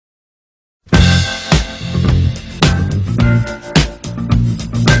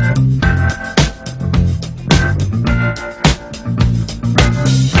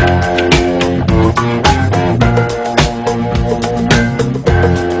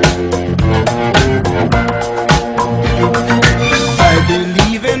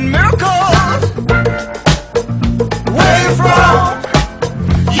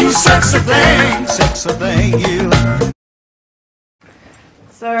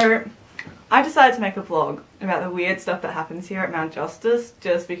So I decided to make a vlog about the weird stuff that happens here at Mount Justice,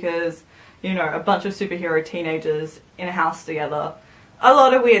 just because, you know, a bunch of superhero teenagers in a house together. A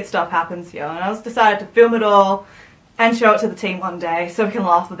lot of weird stuff happens here, and I just decided to film it all and show it to the team one day so we can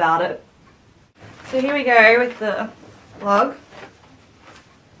laugh about it. So here we go with the vlog.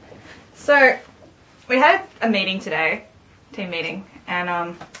 So we had a meeting today, team meeting,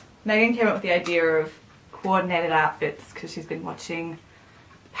 and Megan came up with the idea of coordinated outfits because she's been watching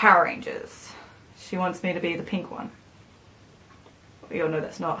Power Rangers. She wants me to be the pink one. We all know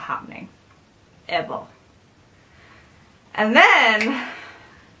that's not happening. Ever. And then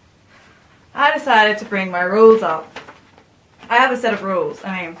I decided to bring my rules up. I have a set of rules.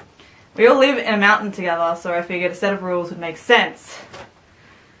 I mean, we all live in a mountain together, so I figured a set of rules would make sense.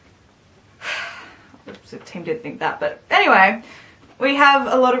 The team didn't think that, but anyway, we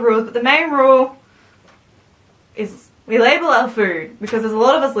have a lot of rules, but the main rule is we label our food, because there's a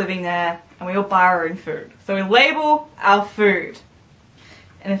lot of us living there and we all buy our own food. So we label our food.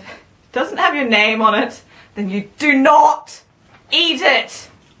 And if it doesn't have your name on it, then you do not eat it.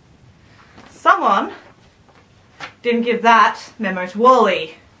 Someone didn't give that memo to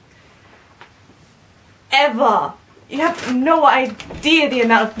Wally. Ever. You have no idea the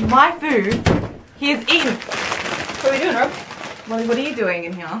amount of my food he has eaten. What are we doing, Rob? Wally, what are you doing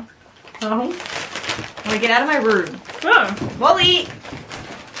in here? Wally, get out of my room. Oh. Wally!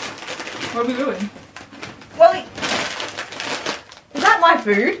 What are we doing? Wally! Is that my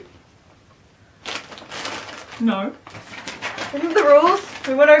food? No. Remember the rules?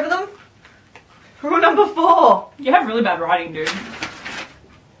 We went over them? Rule number 4. You have really bad writing, dude.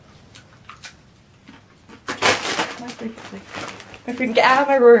 My food, get out of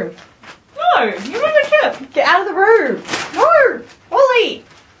my room. No, you want the chip. Get out of the room. No! Wally!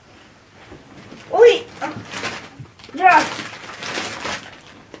 Wally! Yeah.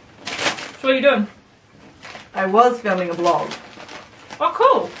 So what are you doing? I was filming a vlog. Oh,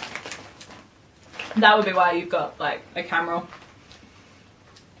 cool. That would be why you've got, like, a camera.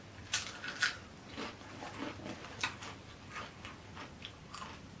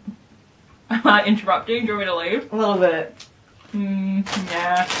 Am I interrupting? Do you want me to leave? A little bit.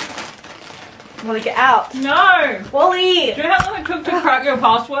 Yeah. Wally, get out. No! Wally! Do you know how long it took to crack your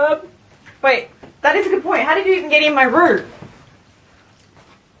password? Wait, that is a good point. How did you even get in my room?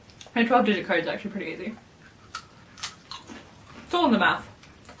 My 12-digit code is actually pretty easy. It's all in the math.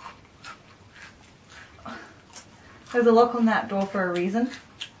 There's a lock on that door for a reason.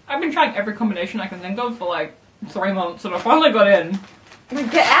 I've been trying every combination I can think of for like 3 months and I finally got in. I mean,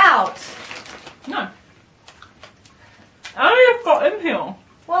 get out! No. I only just got in here.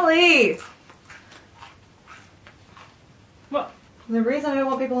 Wally! What? The reason I don't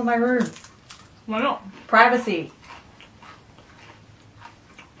want people in my room. Why not? Privacy.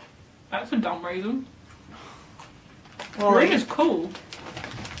 That's a dumb reason. Wally. Your room is cool.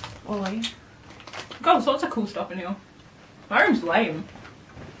 Wally. God, there's lots of cool stuff in here. My room's lame.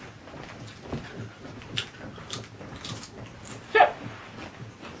 Yep.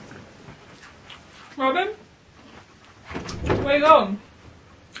 Robin? Where you going?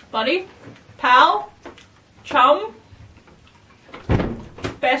 Buddy? Pal? Chum?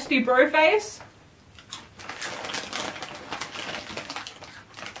 Bestie bro face?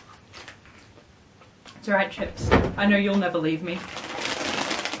 It's alright, Chips. I know you'll never leave me.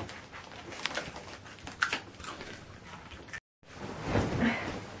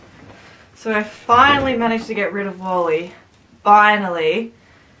 So I finally managed to get rid of Wally. Finally.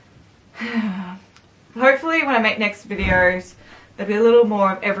 Hopefully when I make next videos, there'll be a little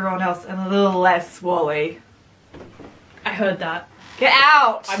more of everyone else and a little less Wally. I heard that. Get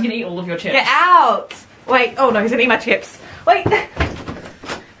out! I'm gonna eat all of your chips. Get out! Wait, oh no, he's gonna eat my chips. Wait!